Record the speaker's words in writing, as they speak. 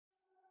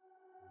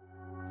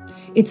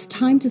It's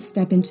time to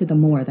step into the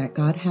more that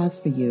God has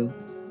for you.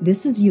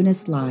 This is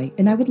Eunice Lai,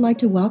 and I would like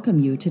to welcome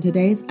you to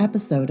today's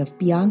episode of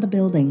Beyond the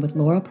Building with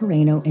Laura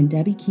Pereno and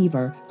Debbie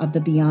Keever of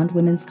the Beyond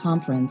Women's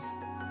Conference.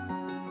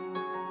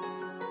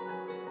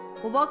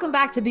 Well, welcome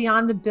back to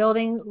Beyond the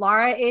Building.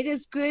 Laura, it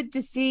is good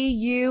to see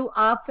you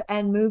up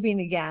and moving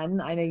again.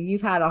 I know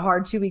you've had a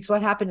hard 2 weeks.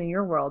 What happened in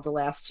your world the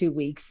last 2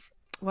 weeks?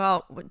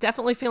 Well,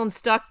 definitely feeling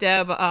stuck,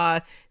 Deb.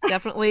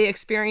 Definitely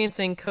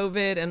experiencing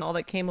COVID and all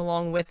that came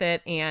along with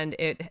it. And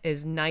it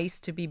is nice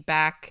to be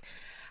back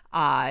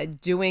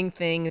doing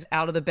things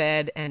out of the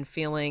bed and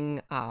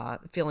feeling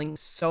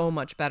so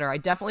much better. I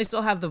definitely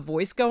still have the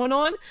voice going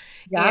on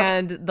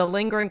and the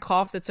lingering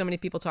cough that so many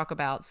people talk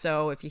about.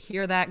 So if you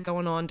hear that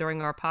going on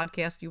during our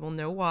podcast, you will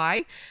know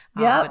why.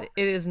 But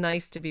it is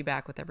nice to be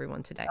back with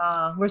everyone today.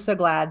 We're so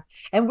glad.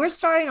 And we're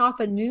starting off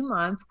a new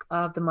month,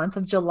 the month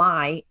of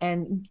July.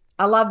 And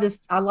I love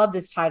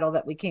this title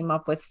that we came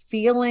up with,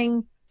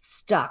 Feeling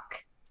Stuck.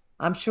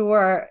 I'm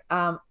sure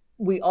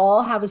we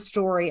all have a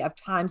story of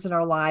times in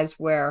our lives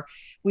where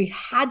we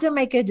had to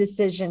make a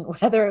decision,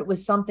 whether it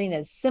was something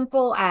as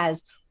simple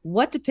as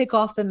what to pick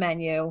off the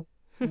menu,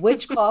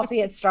 which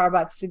coffee at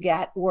Starbucks to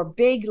get, or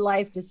big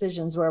life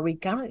decisions where we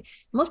kind of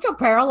most feel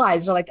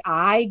paralyzed. We're like,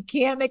 I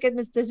can't make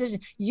this decision.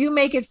 You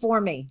make it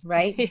for me,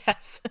 right?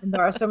 Yes. And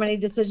there are so many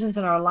decisions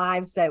in our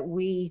lives that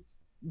we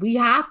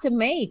have to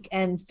make,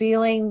 and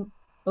feeling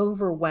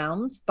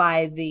overwhelmed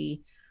by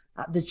the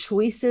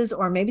choices,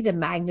 or maybe the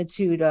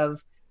magnitude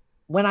of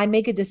when I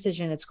make a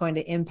decision, it's going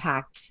to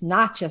impact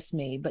not just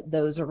me, but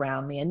those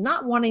around me, and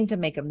not wanting to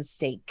make a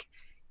mistake.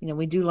 You know,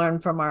 we do learn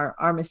from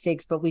our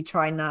mistakes, but we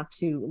try not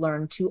to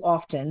learn too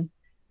often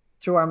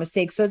through our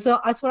mistakes. So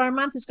that's what our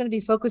month is going to be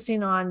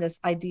focusing on,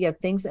 this idea of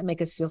things that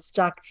make us feel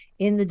stuck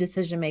in the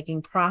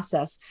decision-making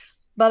process.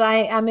 But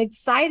I am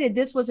excited.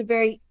 This was a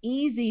very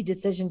easy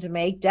decision to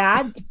make.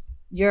 Dad,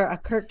 you're a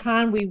Kurt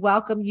Kahn. We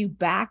welcome you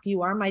back.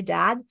 You are my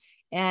dad.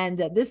 And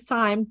this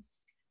time,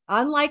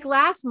 unlike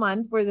last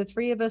month, where the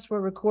three of us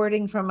were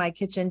recording from my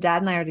kitchen,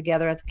 Dad and I are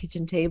together at the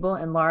kitchen table.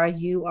 And Laura,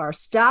 you are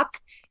stuck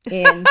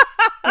in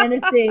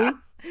Tennessee.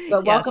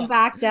 But welcome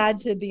back,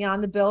 Dad, to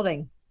Beyond the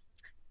Building.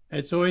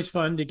 It's always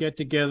fun to get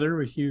together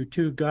with you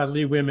two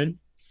godly women.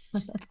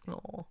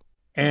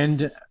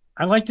 And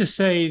I like to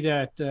say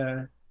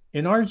that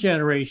in our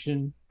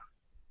generation,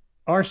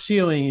 our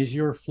ceiling is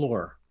your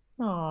floor.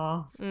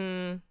 Aww.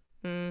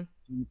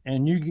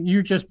 And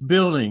you're just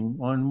building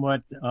on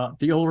what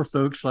the older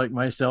folks like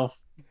myself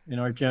in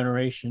our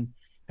generation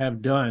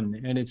have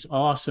done. And it's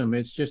awesome.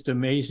 It's just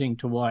amazing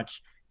to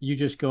watch you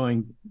just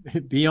going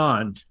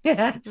beyond,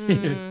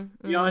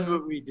 beyond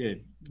what we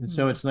did. And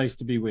so it's nice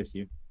to be with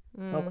you.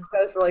 Well,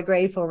 we're both really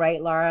grateful,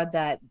 right, Laura,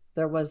 that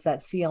there was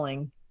that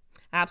ceiling.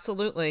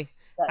 Absolutely.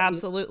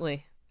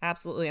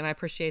 Absolutely. And I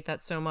appreciate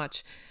that so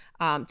much.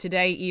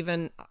 Today,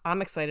 even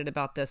I'm excited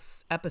about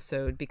this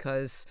episode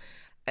because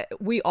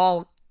we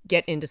all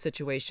get into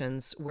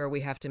situations where we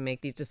have to make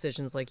these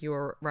decisions like you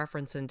were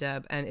referencing,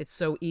 Deb, and it's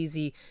so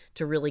easy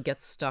to really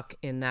get stuck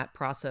in that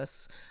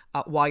process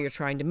while you're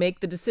trying to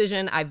make the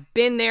decision. I've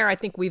been there. I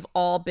think we've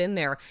all been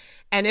there.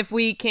 And if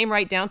we came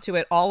right down to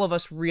it, all of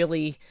us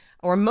really,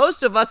 or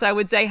most of us, I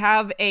would say,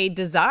 have a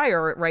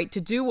desire, right, to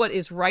do what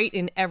is right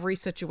in every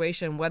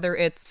situation, whether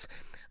it's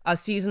a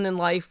season in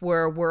life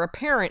where we're a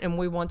parent and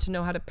we want to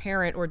know how to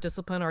parent or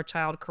discipline our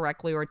child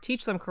correctly or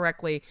teach them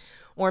correctly.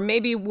 Or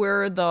maybe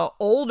we're the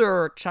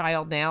older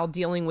child now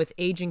dealing with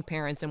aging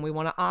parents and we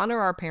want to honor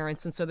our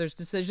parents. And so there's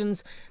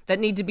decisions that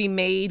need to be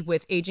made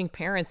with aging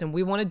parents and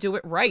we want to do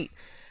it right.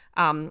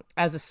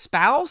 As a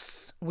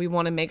spouse, we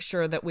want to make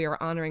sure that we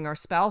are honoring our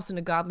spouse in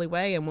a godly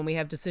way. And when we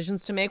have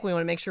decisions to make, we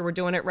want to make sure we're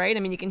doing it right. I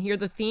mean, you can hear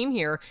the theme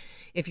here.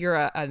 If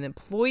you're an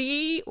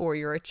employee or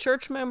you're a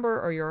church member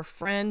or you're a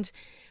friend,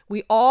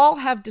 we all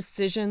have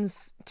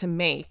decisions to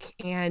make.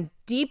 And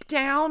deep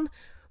down,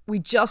 we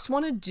just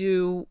want to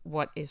do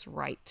what is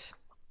right.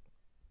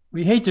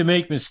 We hate to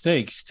make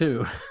mistakes,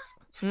 too.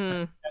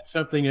 That's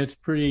something that's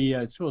pretty,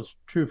 it's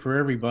true for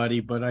everybody.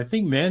 But I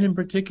think men in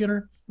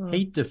particular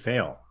hate to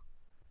fail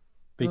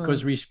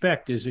because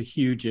respect is a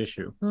huge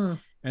issue.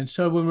 And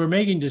so when we're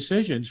making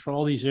decisions for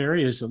all these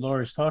areas that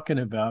Laura's talking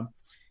about,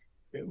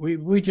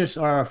 we just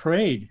are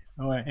afraid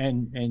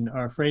and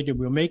are afraid that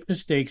we'll make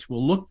mistakes,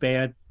 we'll look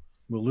bad,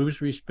 we'll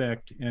lose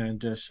respect.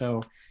 And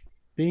so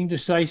being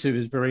decisive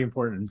is very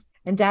important.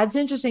 And Dad's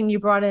interesting. You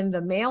brought in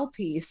the male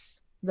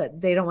piece that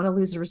they don't want to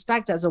lose the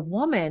respect. As a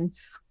woman,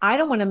 I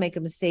don't want to make a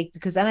mistake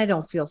because then I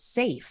don't feel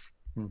safe.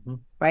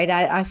 Right.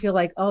 I feel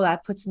like, oh,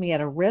 that puts me at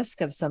a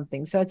risk of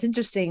something. So it's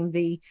interesting,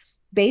 the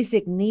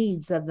basic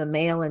needs of the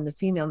male and the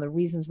female and the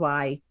reasons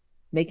why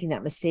making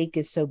that mistake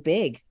is so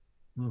big.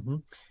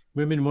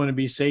 Women want to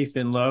be safe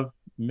in love.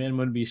 Men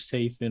want to be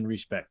safe in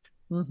respect.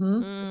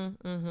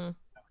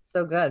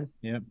 So good.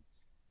 Yeah.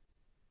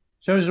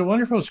 So there's a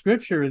wonderful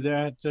scripture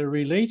that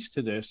relates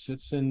to this.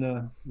 It's in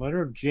the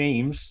letter of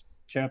James,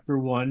 chapter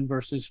 1,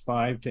 verses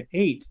 5 to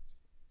 8.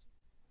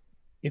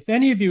 If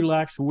any of you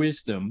lacks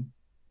wisdom,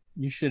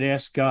 you should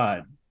ask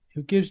God,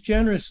 who gives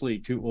generously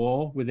to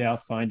all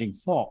without finding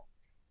fault,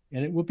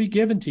 and it will be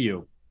given to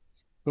you.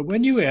 But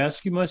when you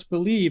ask, you must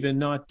believe and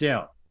not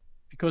doubt,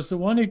 because the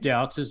one who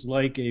doubts is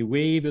like a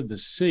wave of the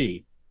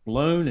sea,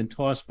 blown and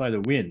tossed by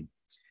the wind.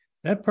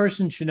 That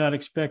person should not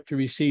expect to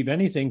receive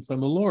anything from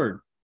the Lord.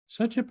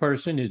 Such a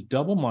person is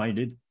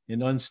double-minded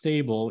and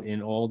unstable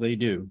in all they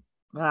do.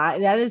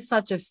 That is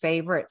such a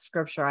favorite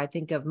scripture, I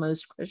think, of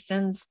most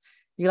Christians.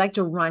 You like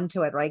to run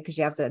to it, right? Because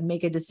you have to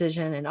make a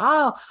decision and,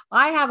 oh,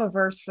 I have a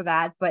verse for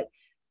that. But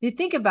you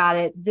think about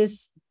it,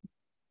 this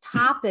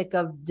topic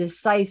of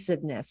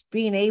decisiveness,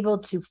 being able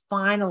to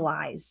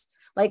finalize,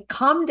 like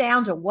come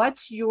down to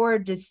what's your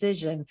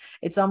decision.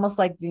 It's almost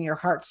like your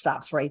heart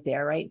stops right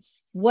there, right?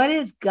 What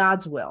is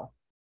God's will?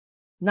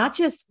 Not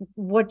just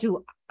what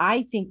do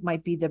I think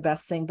might be the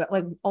best thing, but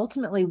like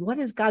ultimately, what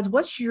is God's?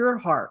 What's your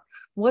heart?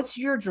 What's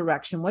your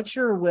direction? What's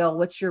your will?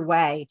 What's your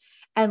way?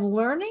 And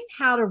learning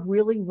how to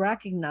really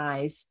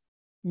recognize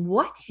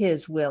what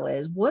his will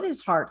is, what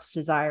his heart's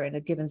desire in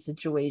a given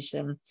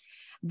situation.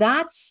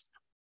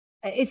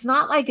 It's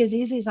not like as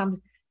easy as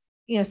I'm,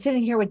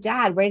 sitting here with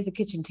dad right at the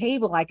kitchen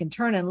table. I can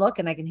turn and look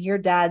and I can hear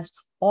dad's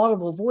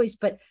audible voice,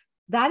 but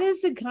that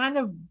is the kind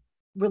of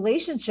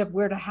relationship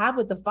we're to have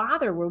with the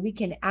Father, where we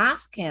can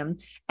ask him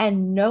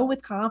and know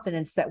with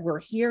confidence that we're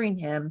hearing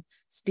him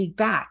speak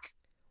back.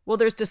 Well,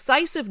 there's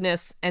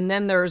decisiveness and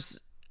then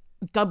there's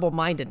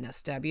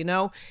double-mindedness, Deb,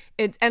 and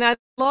I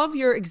love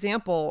your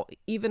example,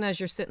 even as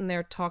you're sitting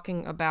there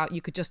talking about,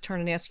 you could just turn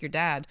and ask your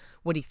dad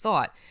what he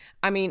thought.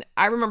 I mean,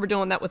 I remember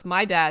doing that with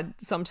my dad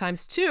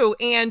sometimes too.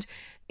 And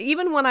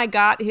even when I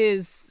got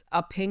his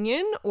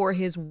opinion or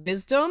his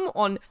wisdom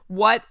on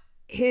what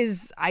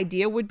his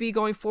idea would be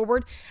going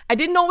forward, I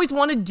didn't always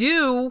want to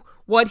do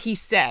what he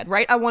said,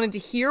 right? I wanted to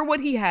hear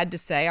what he had to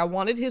say. I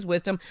wanted his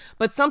wisdom,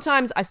 but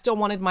sometimes I still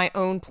wanted my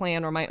own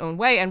plan or my own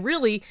way. And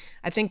really,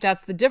 I think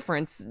that's the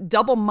difference.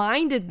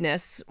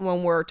 Double-mindedness,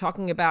 when we're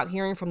talking about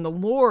hearing from the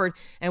Lord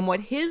and what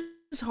his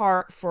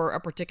heart for a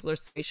particular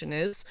situation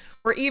is,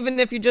 or even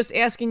if you're just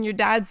asking your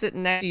dad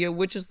sitting next to you,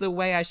 which is the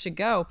way I should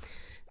go.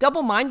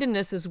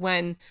 Double-mindedness is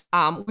when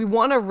we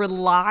want to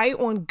rely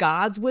on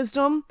God's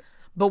wisdom,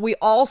 but we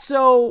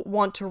also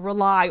want to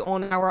rely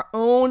on our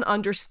own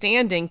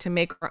understanding to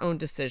make our own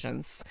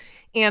decisions.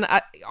 And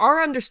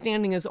our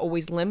understanding is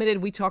always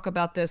limited. We talk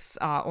about this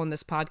on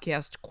this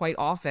podcast quite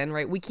often,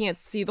 right? We can't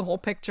see the whole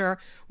picture.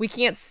 We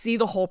can't see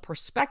the whole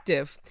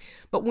perspective.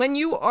 But when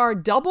you are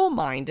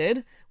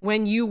double-minded,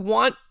 when you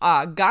want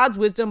God's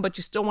wisdom, but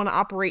you still want to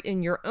operate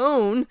in your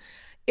own,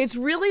 it's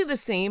really the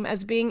same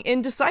as being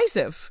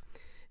indecisive,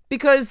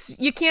 because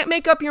you can't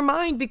make up your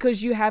mind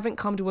because you haven't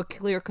come to a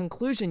clear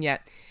conclusion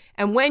yet.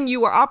 And when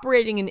you are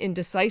operating in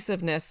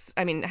indecisiveness,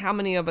 I mean, how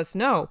many of us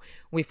know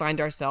we find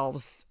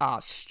ourselves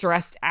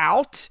stressed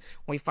out?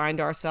 We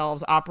find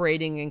ourselves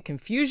operating in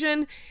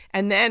confusion.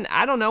 And then,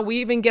 I don't know, we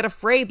even get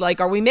afraid, like,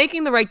 are we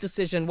making the right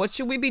decision? What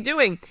should we be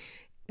doing?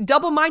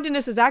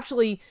 Double-mindedness is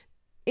actually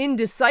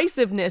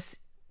indecisiveness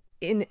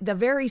in the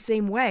very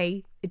same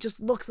way. It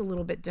just looks a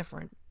little bit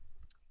different.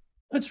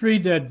 Let's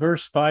read that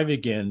verse 5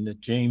 again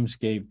that James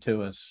gave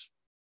to us.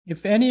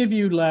 If any of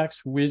you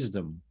lacks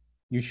wisdom,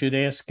 you should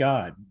ask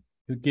God,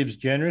 who gives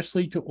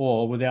generously to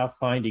all without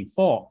finding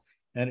fault,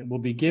 and it will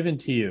be given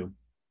to you.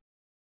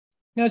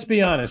 Now, let's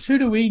be honest. Who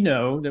do we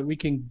know that we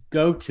can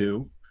go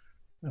to,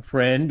 a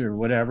friend or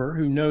whatever,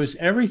 who knows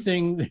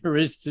everything there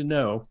is to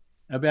know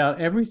about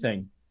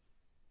everything?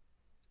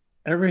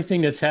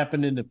 Everything that's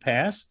happened in the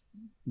past,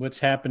 what's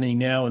happening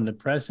now in the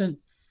present,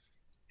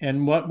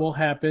 and what will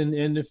happen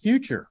in the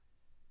future.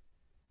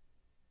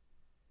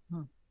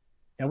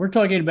 And we're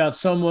talking about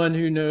someone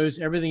who knows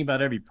everything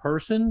about every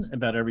person,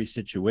 about every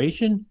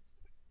situation,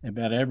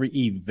 about every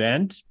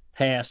event,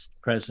 past,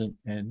 present,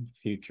 and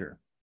future.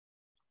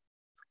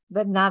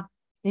 But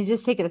you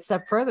just take it a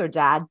step further,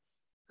 Dad.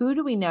 Who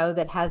do we know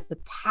that has the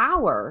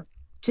power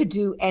to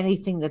do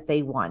anything that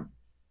they want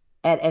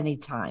at any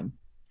time?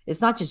 It's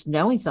not just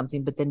knowing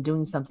something, but then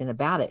doing something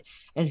about it.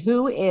 And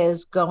who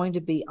is going to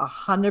be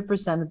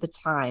 100% of the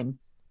time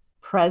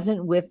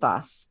present with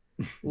us,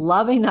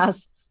 loving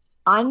us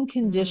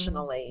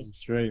unconditionally.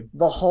 That's right.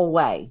 The whole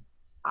way.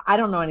 I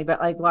don't know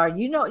anybody like Laura.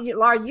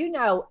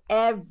 Laura,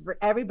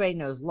 everybody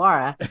knows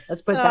Laura.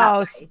 Let's put that.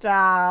 Oh,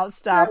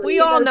 stop. We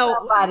all know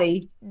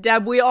somebody.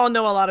 Deb, we all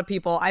know a lot of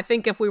people. I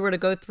think if we were to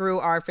go through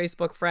our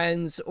Facebook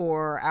friends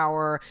or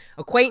our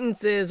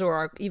acquaintances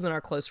or even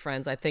our close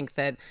friends, I think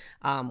that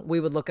we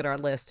would look at our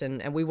list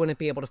and we wouldn't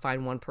be able to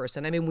find one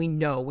person. I mean, we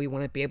know we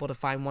wouldn't be able to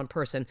find one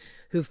person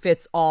who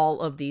fits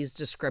all of these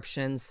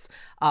descriptions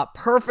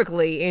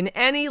perfectly in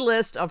any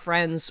list of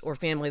friends or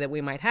family that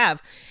we might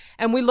have.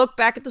 And we look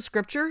back at the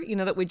scripture,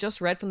 that we just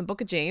read from the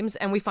book of James,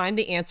 and we find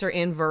the answer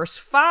in verse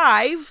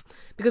 5,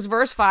 because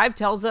verse 5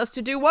 tells us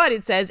to do what?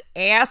 It says,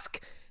 ask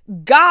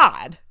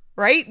God,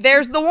 right?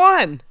 There's the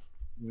one.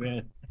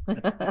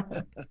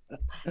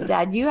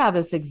 Dad, you have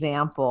this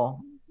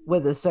example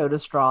with a soda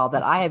straw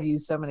that I have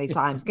used so many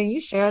times. Can you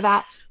share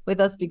that with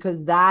us? Because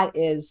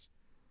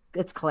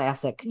it's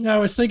classic. I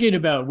was thinking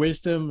about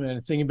wisdom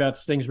and thinking about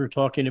the things we're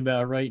talking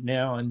about right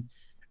now. And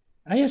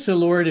I asked the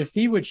Lord if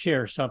he would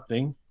share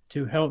something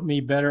to help me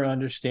better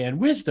understand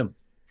wisdom.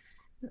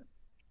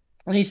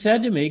 And he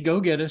said to me, go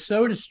get a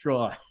soda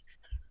straw.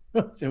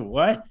 I said,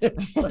 what?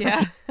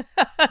 Yeah.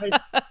 I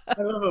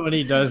love it when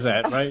he does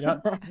that, right? I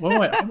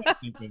might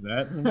think of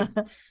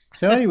that.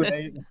 So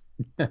anyway,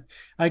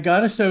 I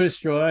got a soda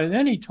straw, and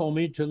then he told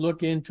me to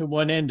look into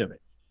one end of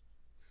it.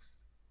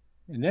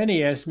 And then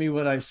he asked me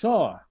what I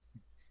saw.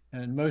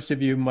 And most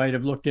of you might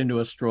have looked into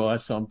a straw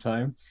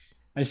sometime.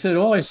 I said,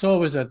 all I saw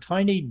was a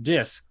tiny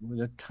disc with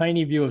a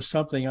tiny view of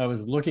something I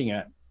was looking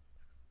at.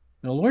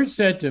 The Lord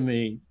said to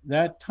me,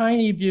 that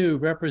tiny view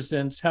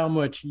represents how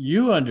much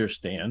you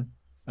understand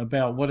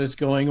about what is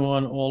going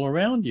on all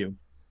around you,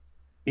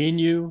 in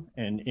you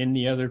and in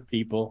the other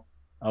people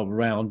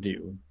around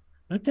you.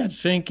 Let that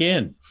sink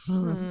in.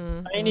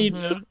 Mm-hmm. Tiny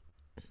little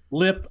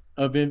blip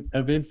of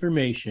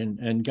information,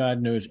 and God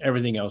knows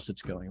everything else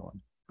that's going on.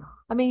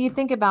 I mean, you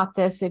think about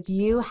this, if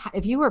you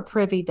were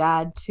privy,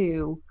 Dad,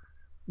 to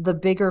the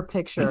bigger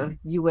picture,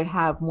 you would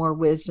have more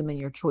wisdom in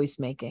your choice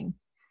making.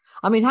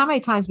 I mean, how many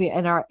times we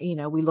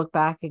look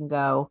back and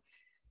go,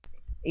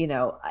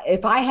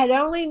 if I had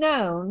only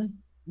known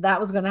that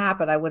was going to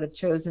happen, I would have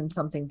chosen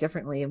something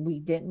differently. And we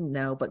didn't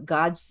know, but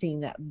God's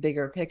seen that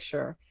bigger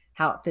picture,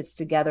 how it fits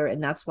together.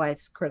 And that's why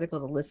it's critical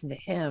to listen to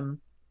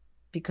him,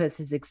 because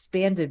his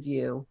expanded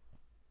view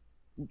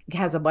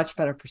has a much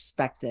better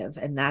perspective.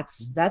 And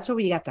that's what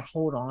we have to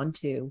hold on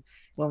to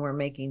when we're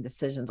making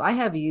decisions. I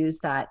have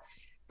used that.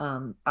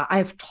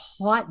 I've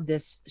taught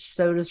this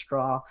soda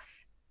straw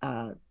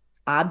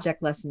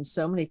object lesson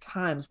so many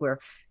times where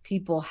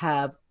people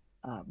have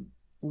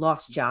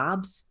lost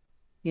jobs.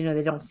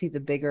 They don't see the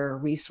bigger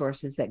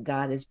resources that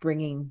God is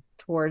bringing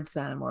towards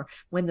them, or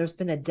when there's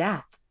been a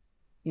death,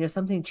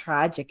 something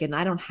tragic. And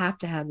I don't have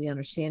to have the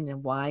understanding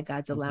of why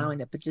God's allowing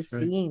it, but just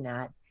seeing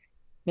that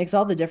makes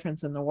all the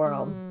difference in the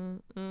world.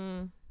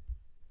 Mm-hmm.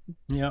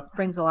 Yeah.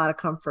 Brings a lot of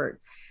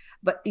comfort.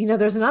 But,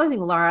 there's another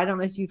thing, Laura, I don't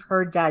know if you've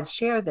heard Dad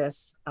share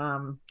this.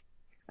 I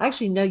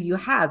actually know you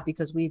have,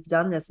 because we've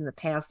done this in the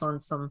past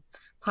on some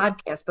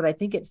podcasts, but I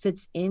think it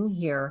fits in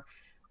here.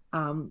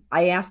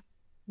 I asked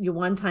you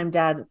one time,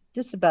 Dad,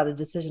 just about a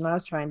decision I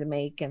was trying to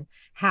make, and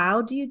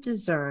how do you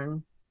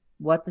discern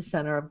what the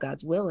center of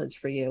God's will is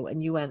for you?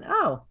 And you went,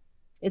 oh,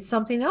 it's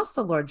something else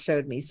the Lord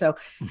showed me. So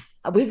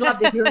we'd love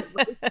to hear.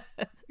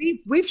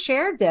 We've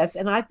shared this,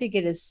 and I think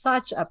it is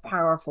such a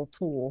powerful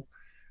tool,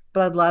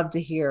 but I'd love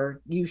to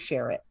hear you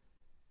share it.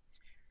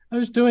 I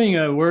was doing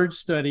a word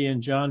study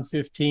in John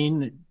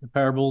 15, the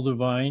parable of the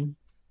vine,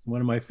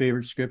 one of my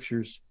favorite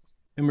scriptures,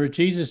 and where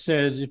Jesus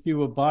says, if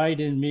you abide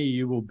in me,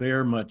 you will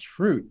bear much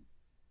fruit.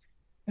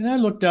 And I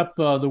looked up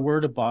the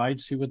word abide,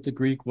 see what the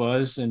Greek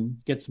was,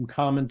 and get some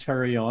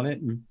commentary on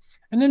it.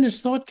 And then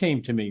this thought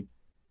came to me,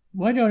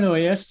 why don't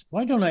I ask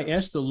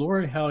the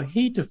Lord how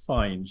he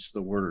defines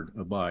the word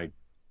abide?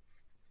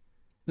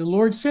 The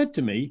Lord said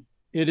to me,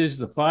 it is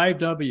the 5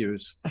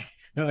 W's.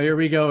 Oh, here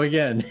we go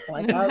again.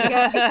 Like,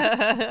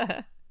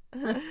 okay.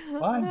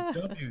 5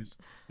 W's.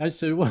 I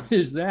said, what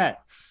is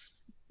that?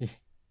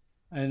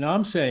 And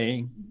I'm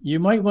saying, you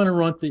might want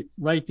to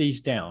write these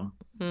down.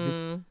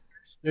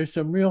 There's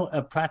some real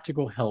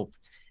practical help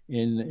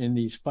in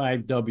these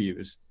 5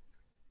 W's.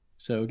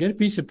 So get a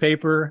piece of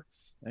paper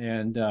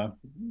and a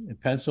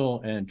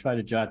pencil and try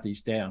to jot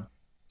these down.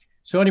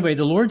 So anyway,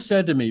 the Lord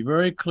said to me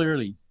very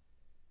clearly,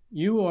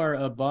 you are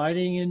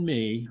abiding in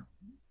me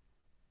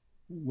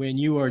when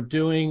you are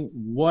doing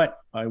what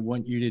I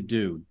want you to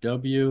do,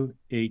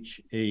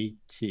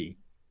 WHAT.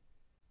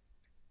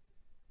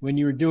 When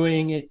you're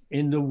doing it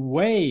in the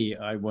way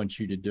I want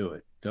you to do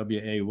it,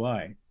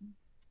 WAY.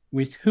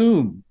 With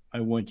whom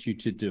I want you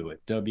to do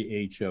it,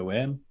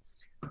 WHOM.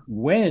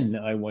 When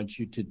I want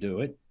you to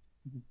do it,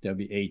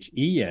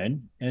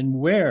 WHEN. And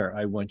where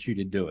I want you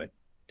to do it,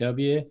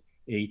 WHERE.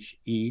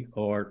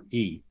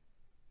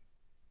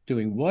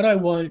 Doing what I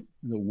want,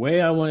 the way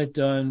I want it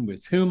done,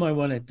 with whom I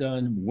want it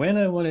done, when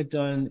I want it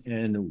done,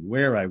 and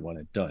where I want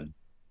it done.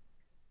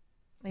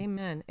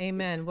 Amen.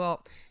 Amen.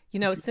 Well,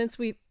 since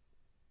we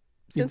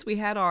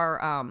had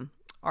our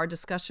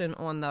discussion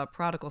on the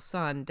prodigal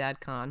son, Dad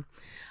Con,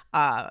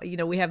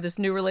 we have this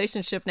new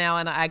relationship now,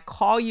 and I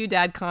call you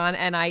Dad Con,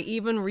 and I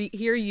even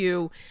hear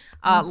you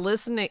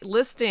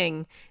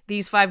listing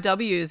these 5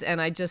 W's,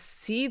 and I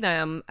just see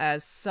them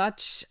as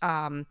such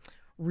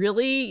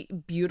really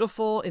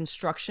beautiful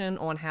instruction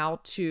on how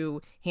to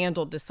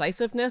handle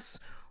decisiveness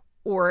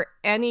or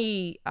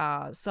any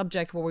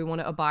subject where we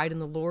want to abide in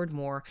the Lord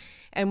more.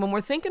 And when we're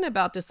thinking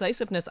about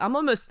decisiveness, I'm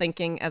almost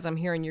thinking, as I'm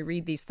hearing you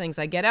read these things,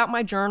 I get out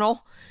my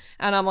journal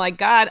and I'm like,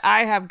 God,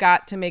 I have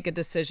got to make a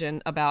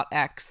decision about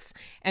X.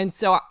 And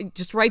so I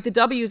just write the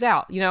W's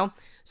out,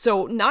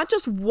 So not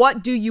just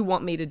what do you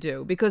want me to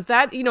do? Because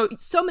that,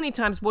 so many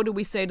times, what do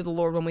we say to the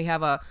Lord when we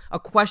have a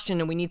question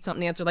and we need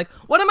something answered? Like,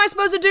 what am I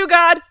supposed to do,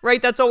 God?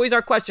 Right? That's always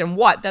our question.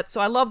 What? So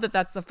I love that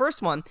that's the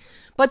first one.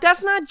 But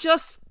that's not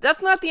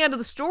the end of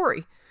the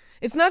story.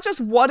 It's not just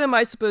what am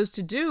I supposed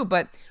to do,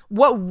 but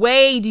what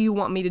way do you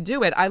want me to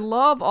do it? I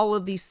love all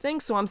of these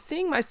things. So I'm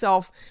seeing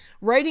myself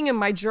writing in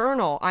my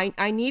journal.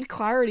 I need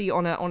clarity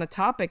on a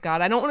topic,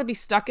 God. I don't want to be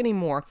stuck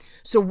anymore.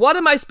 So what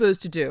am I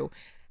supposed to do?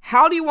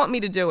 How do you want me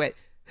to do it?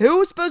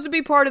 Who's supposed to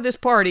be part of this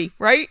party,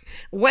 right?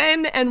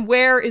 When and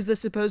where is this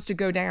supposed to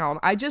go down?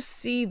 I just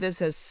see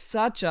this as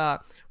such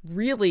a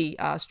really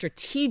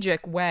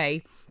strategic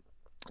way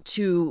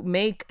to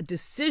make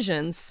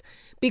decisions,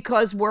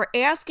 because we're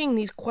asking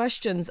these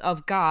questions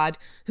of God,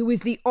 who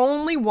is the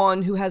only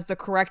one who has the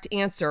correct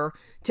answer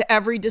to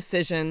every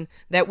decision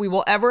that we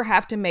will ever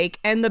have to make.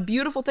 And the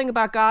beautiful thing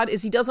about God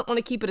is he doesn't want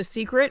to keep it a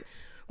secret,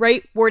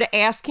 right? We're to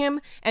ask him,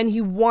 and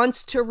he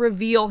wants to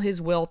reveal his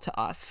will to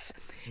us.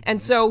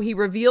 And so he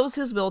reveals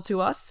his will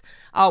to us.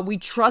 We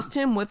trust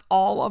him with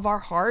all of our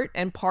heart.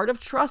 And part of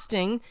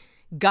trusting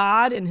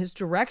God and his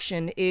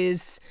direction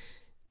is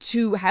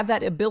to have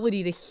that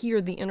ability to hear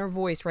the inner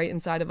voice right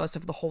inside of us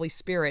of the Holy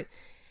Spirit,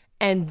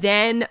 and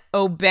then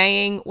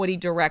obeying what he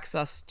directs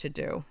us to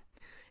do.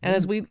 And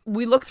as we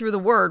look through the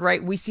word,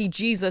 right, we see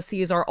Jesus.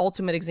 He is our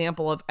ultimate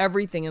example of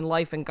everything in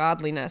life and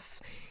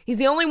godliness. He's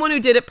the only one who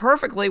did it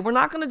perfectly. We're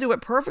not going to do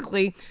it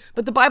perfectly,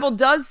 but the Bible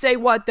does say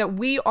what? That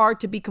we are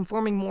to be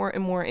conforming more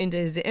and more into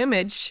his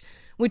image,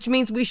 which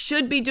means we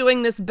should be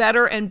doing this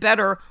better and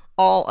better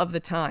all of the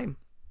time.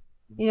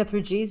 You know,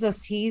 through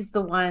Jesus, he's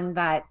the one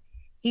that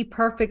he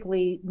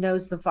perfectly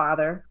knows the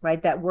Father,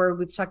 right? That word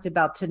we've talked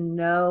about, to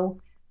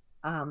know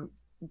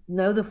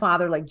the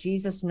Father like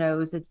Jesus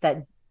knows. It's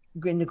that,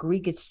 in the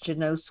Greek, it's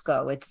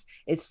ginosko.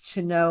 It's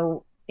to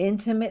know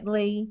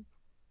intimately,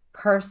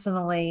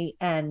 personally,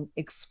 and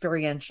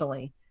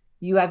experientially.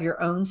 You have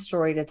your own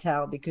story to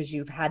tell because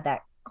you've had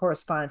that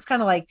correspondence.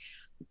 Kind of like,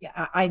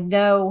 I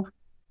know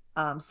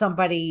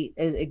somebody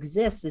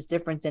exists is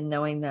different than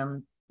knowing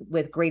them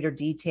with greater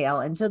detail.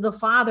 And so the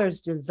Father's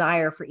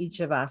desire for each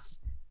of us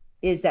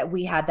is that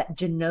we have that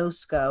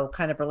ginosko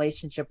kind of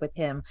relationship with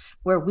him,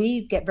 where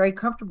we get very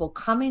comfortable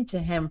coming to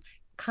him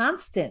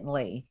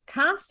constantly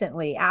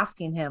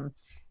asking him,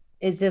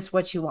 is this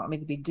what you want me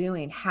to be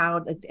doing?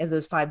 How,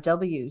 those 5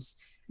 W's,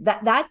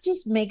 that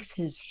just makes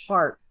his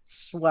heart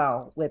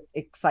swell with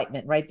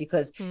excitement, right?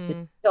 Because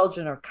his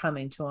children are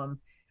coming to him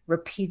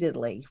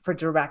repeatedly for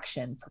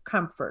direction, for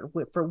comfort,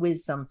 for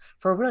wisdom,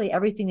 for really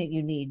everything that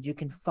you need, you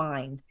can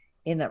find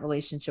in that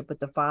relationship with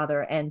the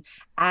Father. And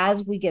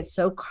as we get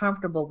so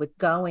comfortable with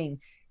going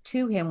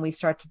to him, we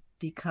start to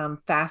become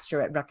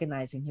faster at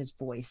recognizing his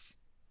voice.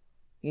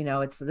 You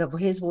know,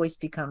 his voice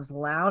becomes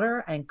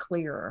louder and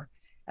clearer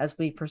as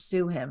we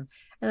pursue him.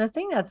 And the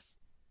thing that's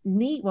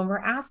neat when we're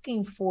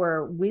asking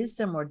for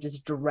wisdom or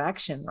just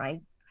direction,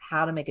 right?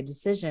 How to make a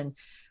decision,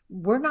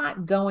 we're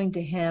not going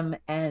to him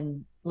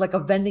and like a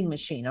vending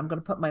machine, I'm going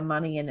to put my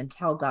money in and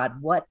tell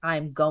God what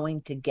I'm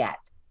going to get.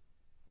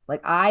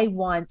 Like, I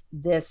want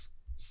this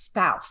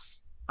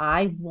spouse.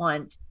 I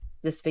want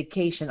this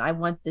vacation. I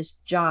want this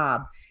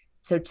job.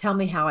 So tell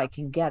me how I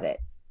can get it.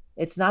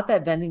 It's not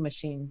that vending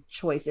machine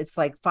choice. It's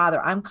like,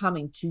 Father, I'm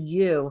coming to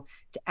you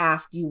to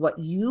ask you what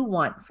you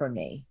want for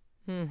me.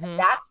 Mm-hmm.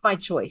 That's my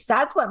choice.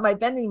 That's what my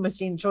vending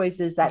machine choice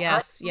is. That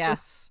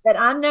that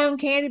unknown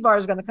candy bar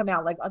is going to come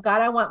out. Like, oh,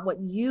 God, I want what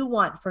you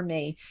want for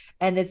me.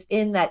 And it's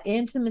in that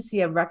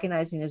intimacy of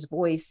recognizing his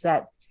voice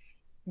that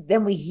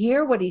then we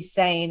hear what he's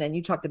saying. And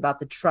you talked about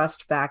the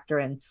trust factor,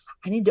 and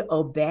I need to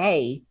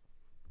obey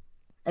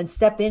and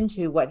step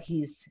into what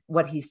he's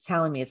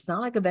telling me. It's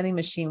not like a vending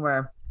machine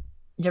where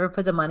you ever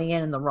put the money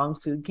in and the wrong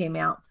food came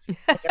out.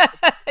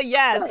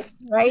 Yes.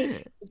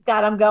 Right. It's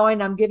God,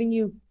 I'm giving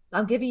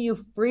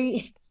you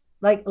free,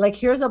 like,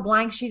 here's a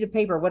blank sheet of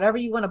paper, whatever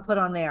you want to put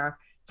on there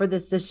for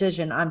this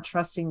decision. I'm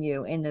trusting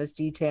you in those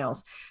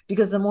details,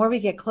 because the more we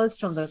get close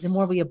to him, the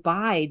more we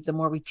abide, the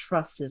more we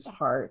trust his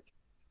heart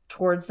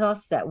towards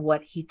us, that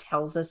what he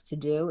tells us to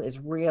do is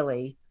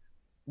really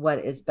what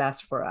is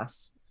best for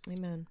us.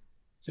 Amen.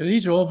 So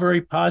these are all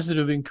very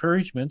positive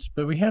encouragements,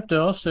 but we have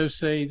to also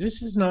say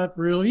this is not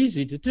real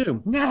easy to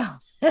do. No.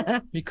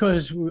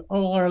 Because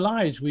all our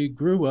lives we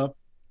grew up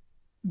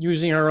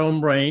using our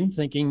own brain,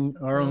 thinking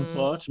our own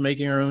thoughts,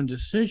 making our own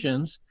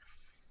decisions.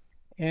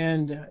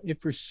 And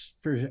if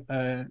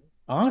we're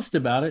honest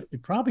about it,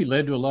 it probably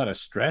led to a lot of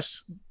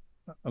stress,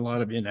 a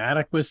lot of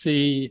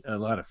inadequacy, a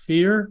lot of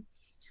fear.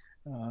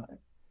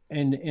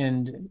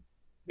 And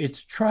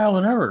it's trial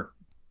and error.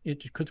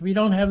 Because we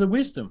don't have the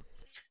wisdom.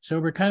 So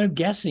we're kind of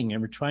guessing,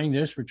 and we're trying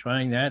this, we're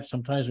trying that.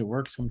 Sometimes it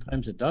works,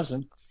 sometimes it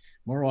doesn't.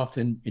 More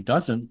often it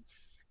doesn't.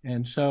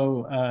 And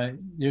so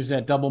there's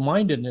that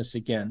double-mindedness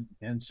again.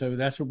 And so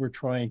that's what we're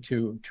trying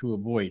to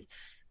avoid.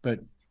 But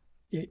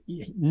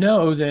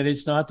know that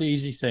it's not the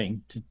easy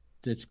thing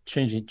to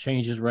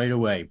changes right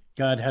away.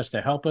 God has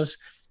to help us.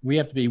 We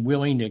have to be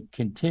willing to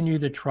continue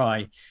to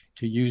try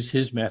to use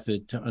his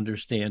method to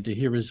understand, to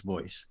hear his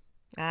voice.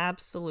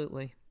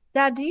 Absolutely.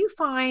 Dad, do you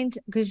find,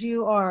 because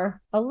you are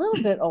a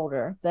little bit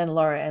older than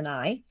Laura and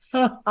I,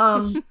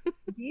 do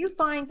you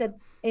find that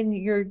in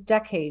your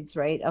decades,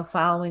 right, of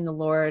following the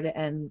Lord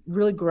and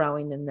really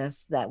growing in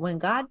this, that when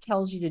God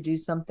tells you to do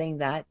something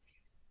that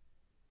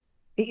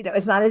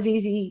it's not as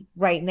easy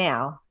right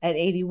now at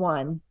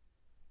 81,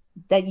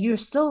 that you're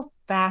still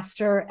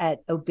faster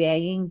at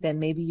obeying than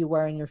maybe you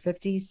were in your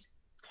 50s?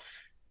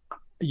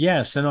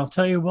 Yes, and I'll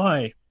tell you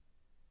why.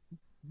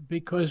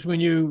 Because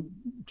when you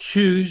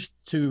choose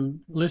to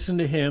listen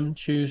to him,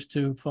 choose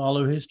to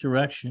follow his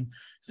direction,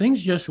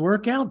 things just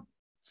work out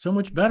so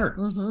much better.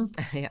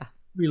 Mm-hmm. Yeah.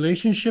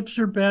 Relationships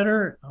are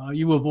better.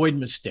 You avoid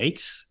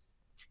mistakes.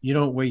 You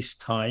don't waste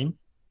time.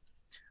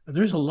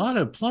 There's a lot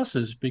of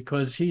pluses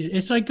because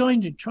it's like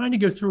trying to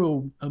go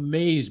through a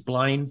maze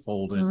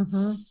blindfolded,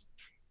 Mm-hmm.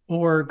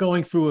 or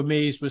going through a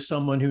maze with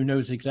someone who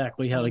knows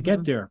exactly how to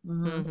get there.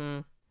 Mm-hmm.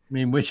 I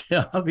mean, which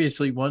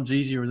obviously one's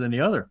easier than the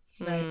other.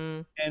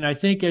 Right. And I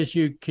think as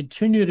you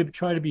continue to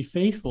try to be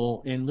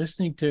faithful in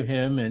listening to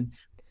him and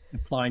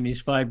applying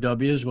these 5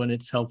 W's when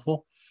it's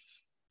helpful,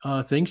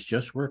 things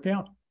just work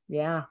out.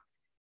 Yeah.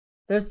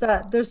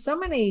 There's so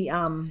many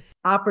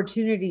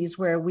opportunities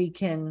where we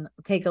can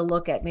take a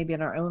look at, maybe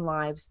in our own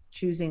lives,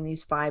 choosing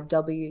these 5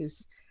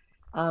 W's.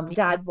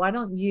 Dad, why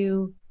don't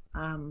you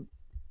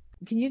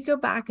can you go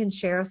back and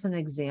share us an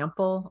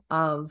example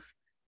of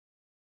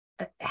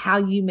how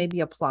you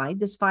maybe applied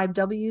this 5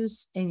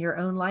 W's in your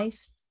own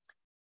life?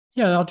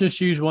 Yeah, I'll just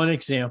use one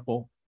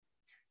example.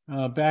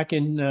 Back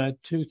in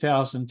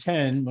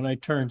 2010, when I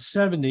turned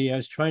 70, I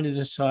was trying to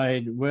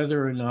decide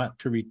whether or not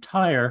to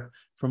retire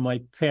from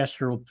my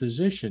pastoral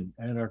position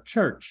at our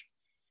church.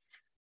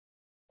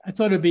 I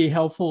thought it'd be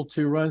helpful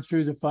to run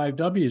through the 5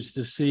 W's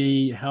to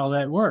see how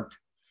that worked.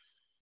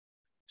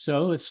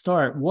 So let's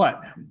start.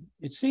 What?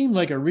 It seemed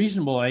like a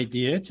reasonable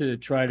idea to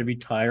try to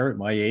retire at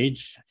my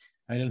age.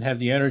 I didn't have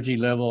the energy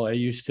level I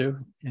used to.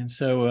 And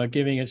so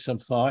giving it some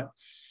thought.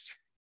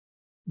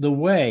 The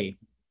way,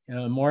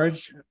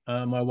 Marge,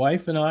 my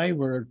wife and I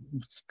were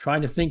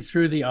trying to think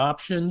through the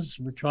options.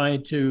 We're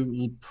trying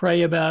to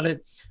pray about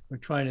it. We're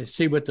trying to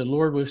see what the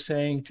Lord was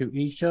saying to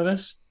each of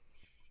us.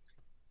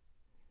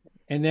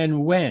 And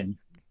then when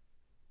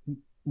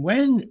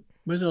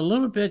was a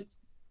little bit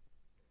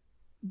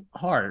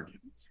hard.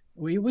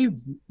 We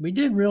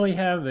didn't really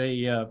have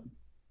a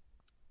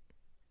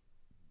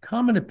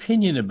common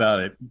opinion about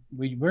it.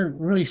 We weren't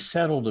really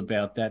settled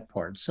about that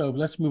part. So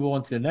let's move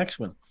on to the next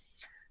one.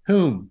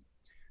 Whom?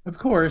 Of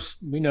course,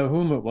 we know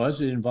whom it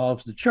was. It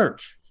involves the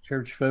church.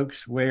 Church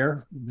folks,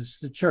 where? It was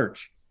the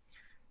church.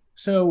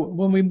 So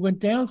when we went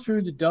down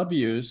through the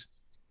W's,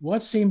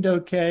 what seemed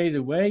okay,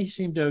 the way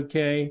seemed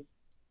okay,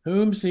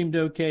 whom seemed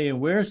okay, and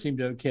where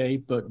seemed okay,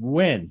 but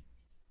when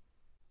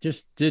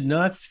just did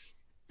not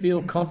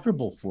feel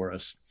comfortable for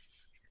us.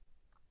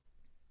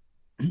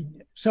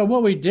 So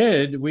what we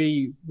did,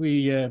 we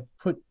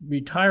put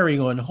retiring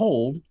on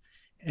hold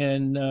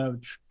and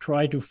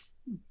tried to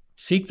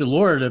seek the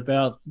Lord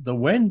about the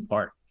when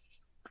part.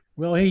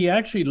 Well, he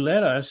actually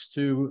led us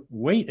to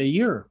wait a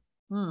year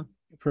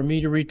for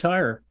me to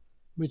retire,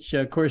 which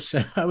of course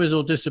I was a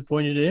little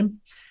disappointed in,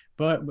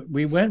 but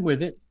we went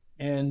with it,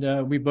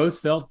 and we both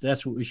felt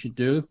that's what we should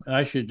do,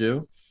 I should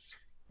do.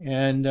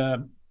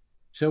 And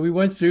so we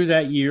went through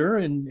that year,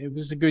 and it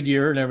was a good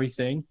year and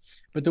everything.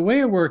 But the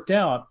way it worked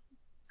out,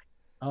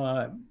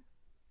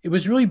 it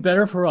was really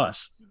better for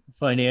us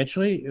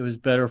financially. It was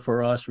better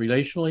for us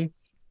relationally,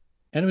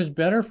 and it was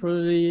better for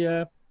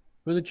the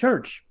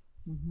church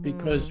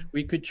because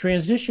we could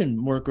transition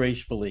more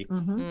gracefully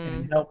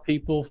and help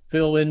people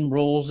fill in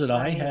roles that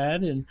I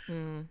had, and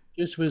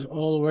just was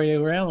all the way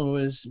around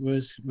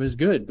was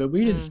good. But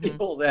we didn't see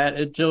all that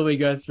until we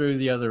got through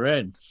the other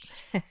end.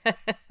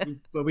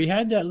 But we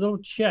had that little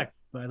check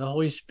by the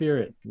Holy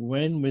Spirit.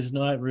 When was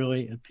not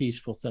really a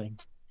peaceful thing.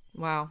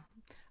 Wow.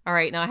 All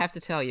right, now I have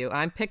to tell you,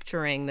 I'm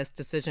picturing this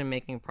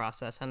decision-making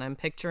process, and I'm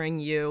picturing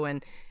you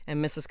and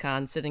Mrs.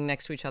 Khan sitting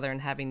next to each other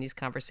and having these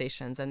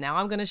conversations. And now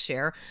I'm going to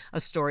share a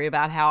story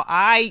about how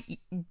I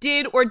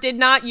did or did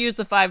not use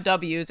the 5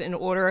 W's in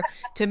order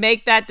to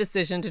make that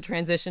decision to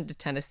transition to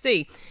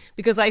Tennessee.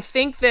 Because I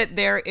think that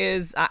there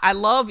is, I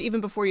love,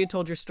 even before you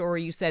told your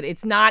story, you said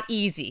it's not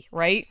easy,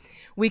 right?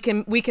 We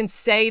can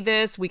say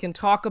this, we can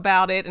talk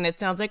about it, and it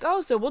sounds like, oh,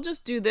 so we'll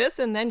just do this,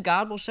 and then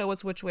God will show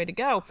us which way to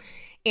go.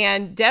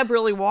 And Deb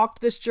really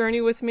walked this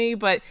journey with me,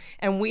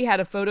 and we had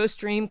a photo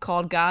stream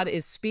called God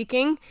is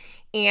Speaking.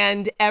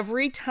 And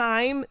every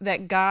time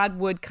that God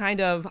would kind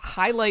of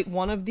highlight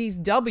one of these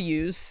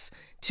W's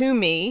to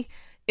me,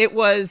 it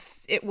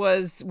was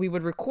we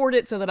would record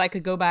it so that I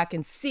could go back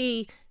and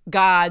see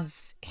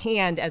God's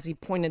hand as he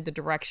pointed the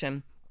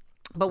direction.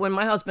 But when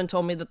my husband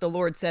told me that the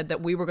Lord said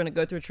that we were going to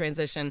go through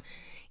transition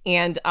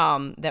and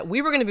that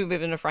we were going to be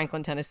moving to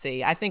Franklin,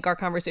 Tennessee, I think our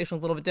conversation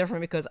was a little bit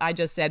different because I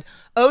just said,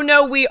 oh,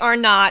 no, we are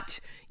not.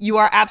 You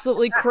are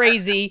absolutely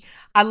crazy.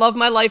 I love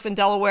my life in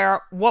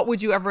Delaware. What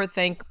would you ever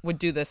think would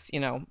do this?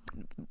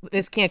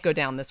 This can't go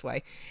down this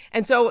way.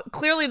 And so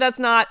clearly that's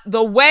not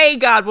the way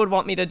God would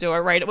want me to do it,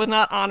 right? It was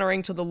not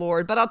honoring to the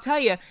Lord. But I'll tell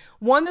you,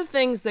 one of the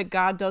things that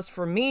God does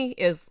for me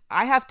is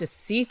I have to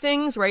see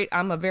things, right?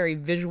 I'm a very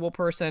visual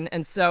person.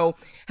 And so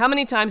how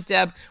many times,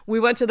 Deb, we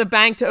went to the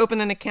bank to open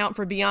an account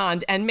for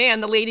Beyond, and And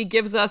man, the lady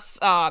gives us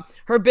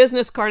her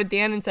business card at the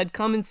end and said,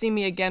 "Come and see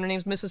me again." Her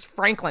name's Mrs.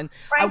 Franklin.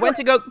 I went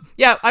to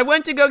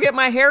go get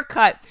my hair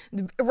cut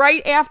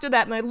right after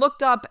that, and I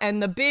looked up,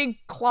 and the big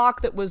clock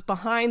that was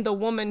behind the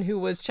woman who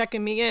was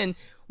checking me in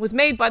was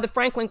made by the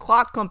Franklin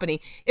Clock Company.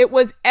 It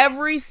was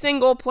every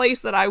single place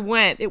that I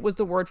went. It was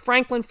the word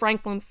Franklin,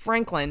 Franklin,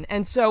 Franklin.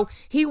 And so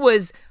he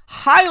was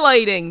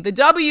highlighting the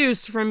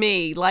W's for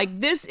me. Like,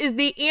 this is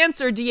the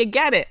answer. Do you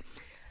get it?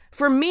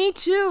 For me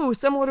too,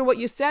 similar to what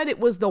you said, it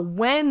was the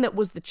when that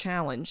was the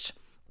challenge.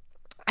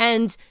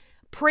 And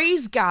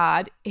praise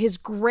God, his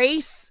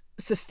grace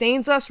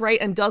sustains us, right,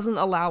 and doesn't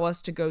allow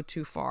us to go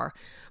too far.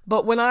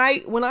 But when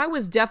I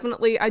was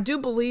definitely, I do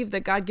believe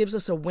that God gives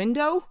us a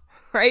window,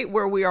 right,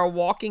 where we are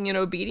walking in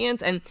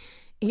obedience, and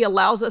he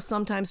allows us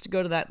sometimes to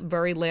go to that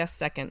very last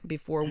second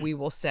before we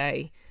will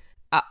say,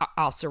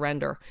 I'll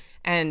surrender.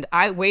 And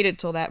I waited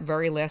till that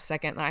very last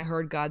second, and I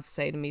heard God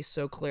say to me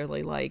so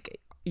clearly, like,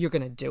 you're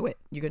going to do it.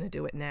 You're going to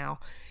do it now.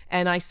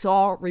 And I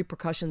saw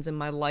repercussions in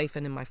my life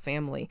and in my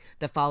family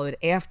that followed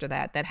after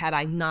that, that had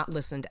I not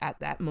listened at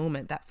that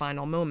moment, that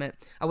final moment,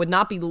 I would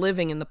not be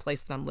living in the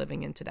place that I'm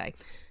living in today.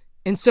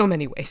 In so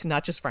many ways,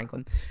 not just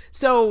Franklin.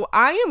 So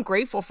I am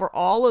grateful for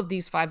all of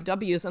these 5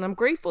 W's, and I'm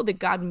grateful that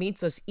God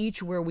meets us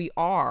each where we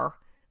are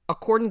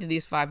according to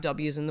these 5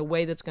 W's in the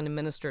way that's going to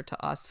minister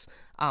to us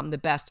the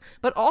best.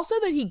 But also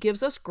that he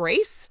gives us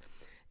grace.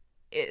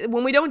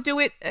 When we don't do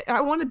it,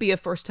 I want to be a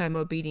first-time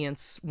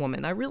obedience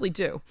woman. I really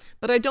do.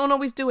 But I don't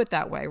always do it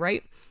that way,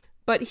 right?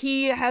 But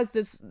he has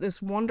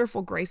this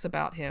wonderful grace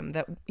about him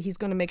that he's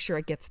going to make sure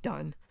it gets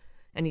done.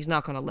 And he's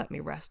not going to let me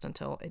rest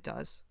until it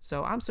does.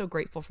 So I'm so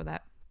grateful for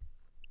that.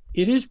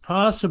 It is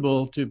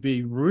possible to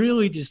be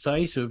really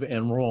decisive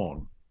and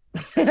wrong.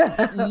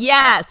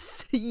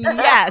 Yes.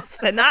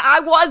 And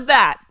I was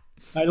that.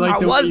 I like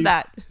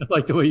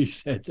the way you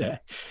said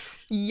that.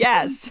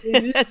 Yes.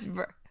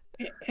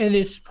 And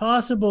it's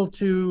possible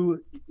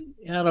to,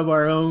 out of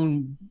our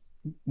own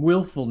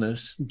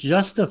willfulness,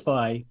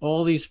 justify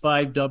all these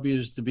 5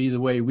 W's to be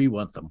the way we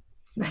want them.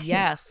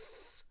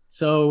 Yes.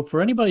 So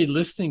for anybody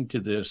listening to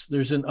this,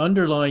 there's an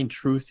underlying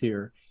truth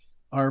here.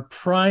 Our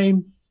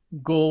prime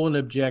goal and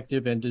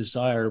objective and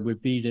desire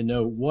would be to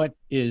know what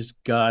is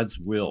God's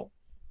will.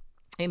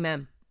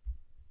 Amen.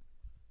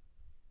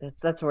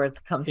 That's where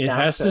it comes down. It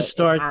has to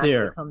start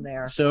there.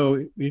 There.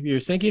 So if you're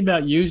thinking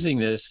about using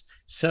this,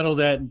 settle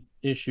that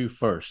issue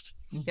first.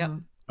 Yep.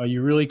 Are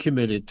you really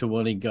committed to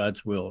wanting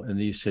God's will in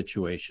these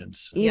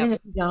situations? Even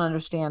if you don't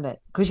understand it,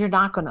 because you're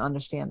not going to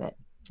understand it.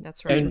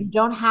 That's right. And you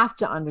don't have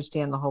to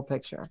understand the whole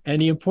picture. And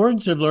the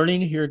importance of learning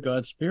to hear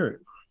God's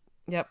Spirit.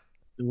 Yep.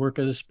 The work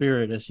of the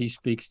Spirit as he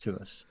speaks to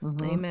us.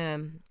 Mm-hmm.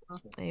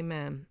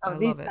 Amen. I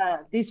love it.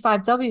 These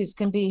 5 W's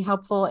can be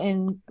helpful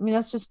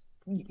that's just,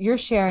 you're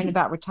sharing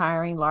about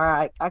retiring,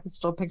 Laura. I could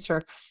still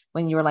picture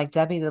when you were like,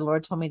 Debbie, the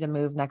Lord told me to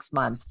move next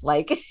month.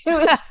 Like, it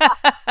was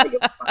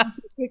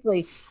so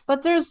quickly.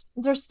 But there's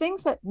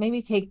things that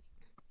maybe take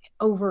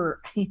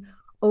over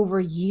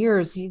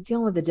years. You're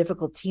dealing with a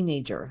difficult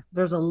teenager.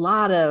 There's a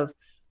lot of,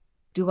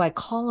 do I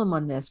call him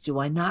on this? Do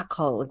I not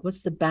call it? Like,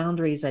 what's the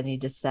boundaries I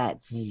need to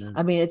set? Mm-hmm.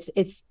 I mean,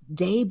 it's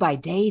day by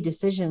day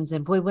decisions.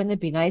 And boy, wouldn't it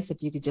be nice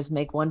if you could just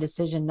make one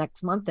decision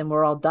next month and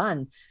we're all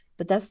done?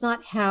 But that's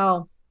not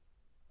how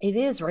it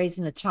is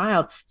raising a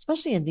child,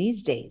 especially in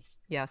these days.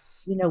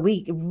 Yes.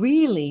 We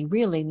really,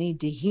 really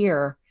need to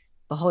hear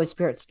the Holy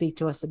Spirit speak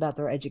to us about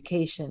their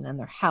education and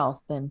their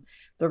health and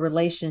their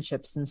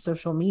relationships and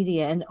social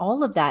media and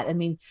all of that. I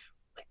mean,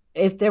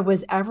 if there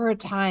was ever a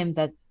time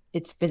that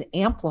it's been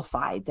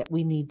amplified that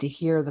we need to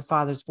hear the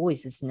Father's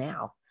voice, it's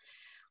now.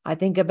 I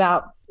think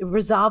about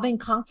resolving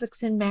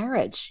conflicts in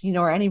marriage,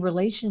 or any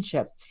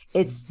relationship.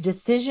 It's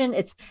decision,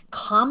 it's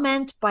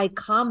comment by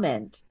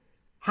comment,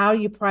 how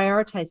you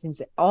prioritize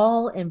things,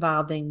 all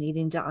involving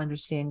needing to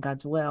understand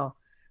God's will.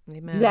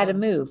 Amen. You had to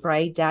move,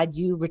 right? Dad,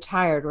 you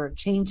retired or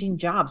changing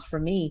jobs.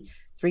 For me,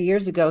 3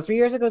 years ago. 3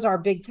 years ago is our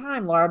big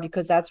time, Laura,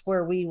 because that's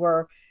where we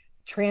were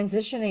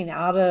transitioning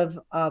out of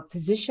a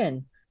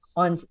position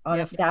on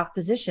a staff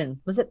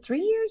position. Was it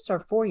 3 years or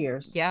 4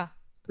 years? Yeah.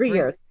 3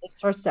 years. It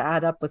starts to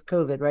add up with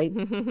COVID, right?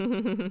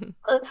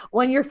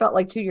 1 year felt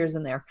like 2 years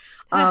in there.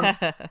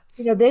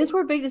 Those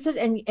were big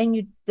decisions,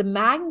 and the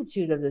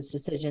magnitude of those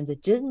decisions,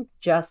 it didn't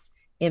just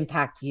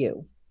impact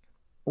you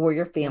or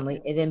your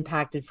family. It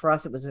impacted, for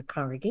us, it was a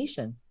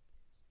congregation.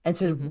 And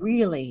so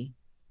really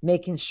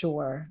making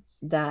sure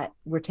that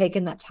we're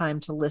taking that time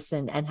to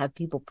listen and have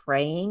people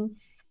praying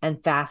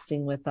and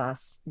fasting with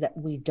us, that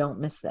we don't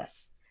miss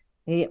this.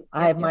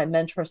 My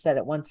mentor said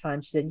at one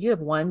time, she said, you have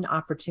one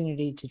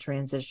opportunity to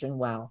transition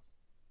well.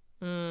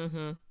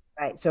 Mm-hmm.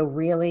 Right. So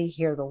really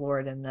hear the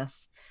Lord in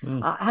this.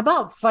 How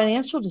about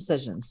financial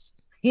decisions?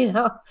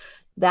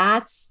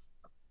 That's,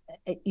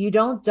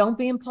 don't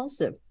be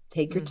impulsive.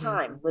 Take your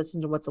time,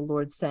 listen to what the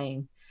Lord's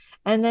saying.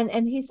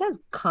 And he says,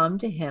 come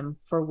to him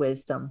for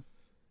wisdom.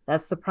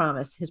 That's the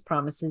promise. His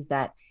promise is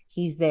that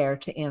he's there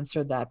to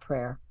answer that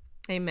prayer.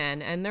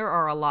 Amen. And there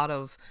are a lot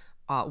of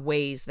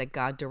ways that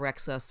God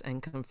directs us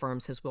and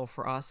confirms his will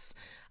for us.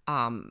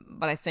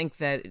 But I think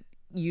that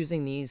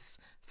using these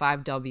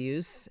 5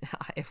 W's,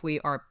 if we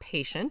are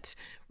patient,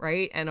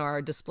 right, and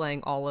are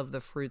displaying all of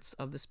the fruits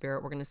of the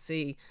Spirit, we're going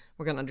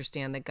to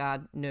understand that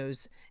God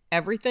knows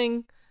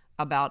everything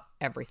about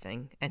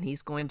everything, and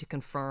he's going to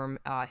confirm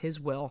his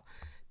will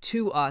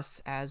to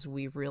us as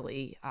we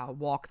really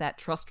walk that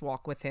trust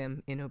walk with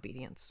him in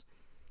obedience.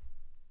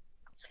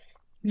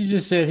 You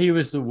just said he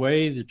was the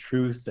way, the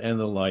truth, and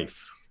the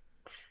life.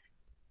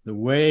 The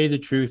way, the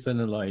truth, and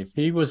the life.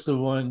 He was the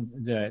one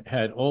that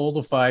had all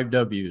the 5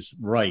 W's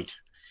right.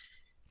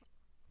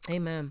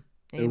 Amen.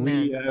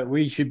 Amen. So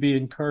we should be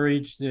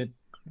encouraged that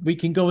we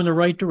can go in the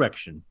right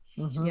direction.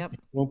 Mm-hmm. Yep. It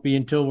won't be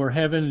until we're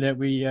heaven that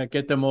we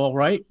get them all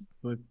right.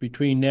 But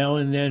between now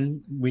and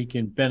then, we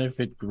can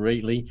benefit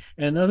greatly,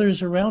 and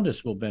others around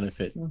us will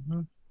benefit.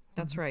 Mm-hmm.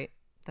 That's right.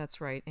 That's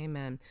right.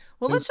 Amen.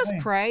 Well, let's just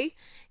pray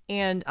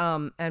and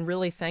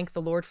really thank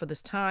the Lord for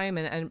this time,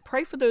 and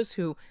pray for those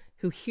who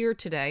hear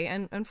today,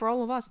 and for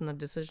all of us and the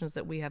decisions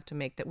that we have to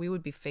make, that we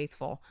would be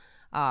faithful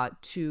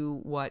to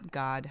what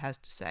God has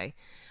to say.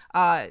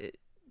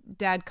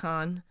 Dad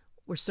Con,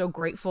 we're so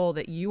grateful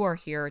that you are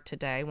here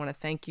today. I want to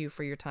thank you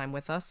for your time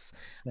with us.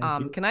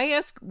 Can I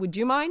ask, would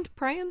you mind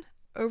praying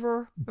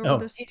over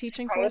this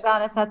teaching for us?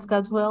 About if that's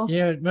God's will.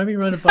 Yeah, maybe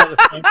run about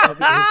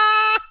the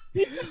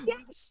He said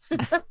yes.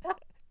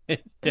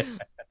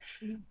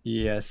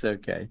 Yes,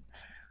 okay.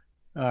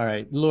 All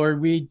right. Lord,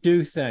 we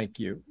do thank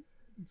you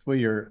for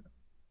your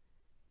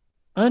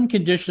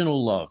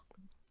unconditional love.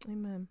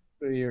 Amen.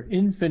 For your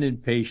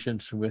infinite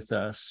patience with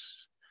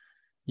us.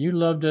 You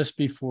loved us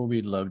before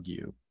we loved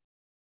you.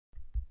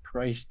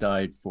 Christ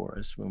died for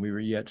us when we were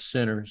yet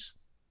sinners.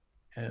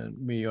 And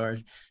we are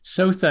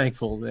so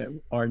thankful that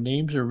our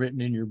names are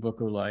written in your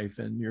book of life,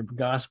 and your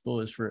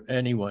gospel is for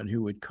anyone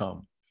who would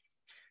come.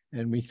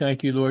 And we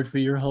thank you, Lord, for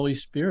your Holy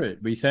Spirit.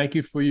 We thank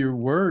you for your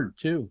word,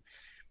 too,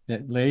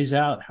 that lays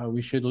out how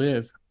we should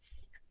live.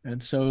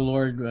 And so,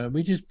 Lord,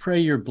 we just pray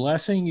your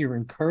blessing, your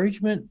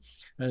encouragement,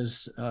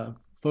 as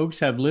folks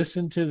have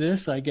listened to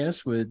this, I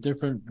guess, with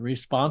different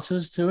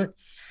responses to it.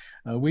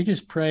 We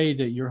just pray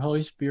that your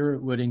Holy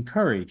Spirit would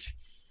encourage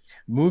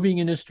moving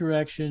in this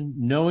direction,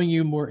 knowing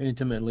you more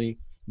intimately,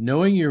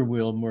 knowing your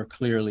will more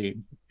clearly,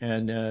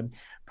 and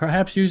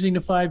perhaps using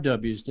the 5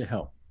 W's to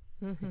help.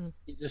 Mm-hmm. In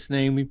Jesus'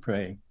 name we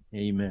pray.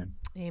 Amen.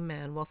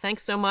 Amen. Well,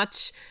 thanks so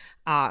much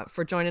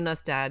for joining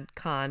us, Dad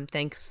Con.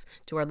 Thanks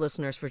to our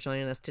listeners for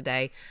joining us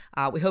today.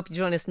 We hope you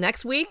join us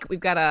next week. We've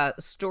got a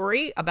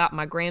story about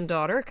my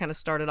granddaughter. Kind of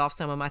started off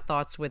some of my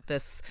thoughts with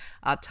this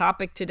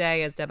topic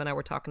today as Deb and I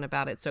were talking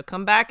about it. So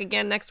come back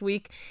again next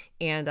week,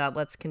 and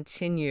let's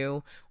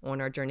continue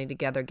on our journey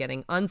together,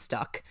 getting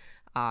unstuck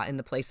in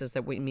the places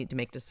that we need to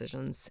make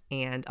decisions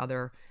and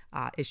other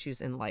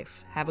issues in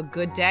life. Have a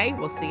good day.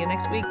 We'll see you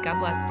next week. God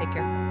bless. Take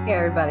care. Hey,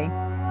 everybody.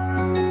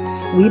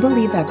 We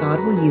believe that God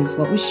will use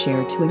what was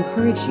shared to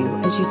encourage you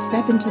as you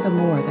step into the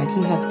more that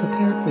he has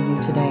prepared for you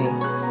today.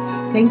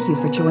 Thank you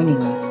for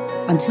joining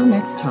us. Until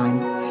next time,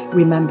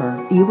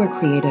 remember, you were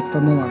created for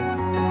more.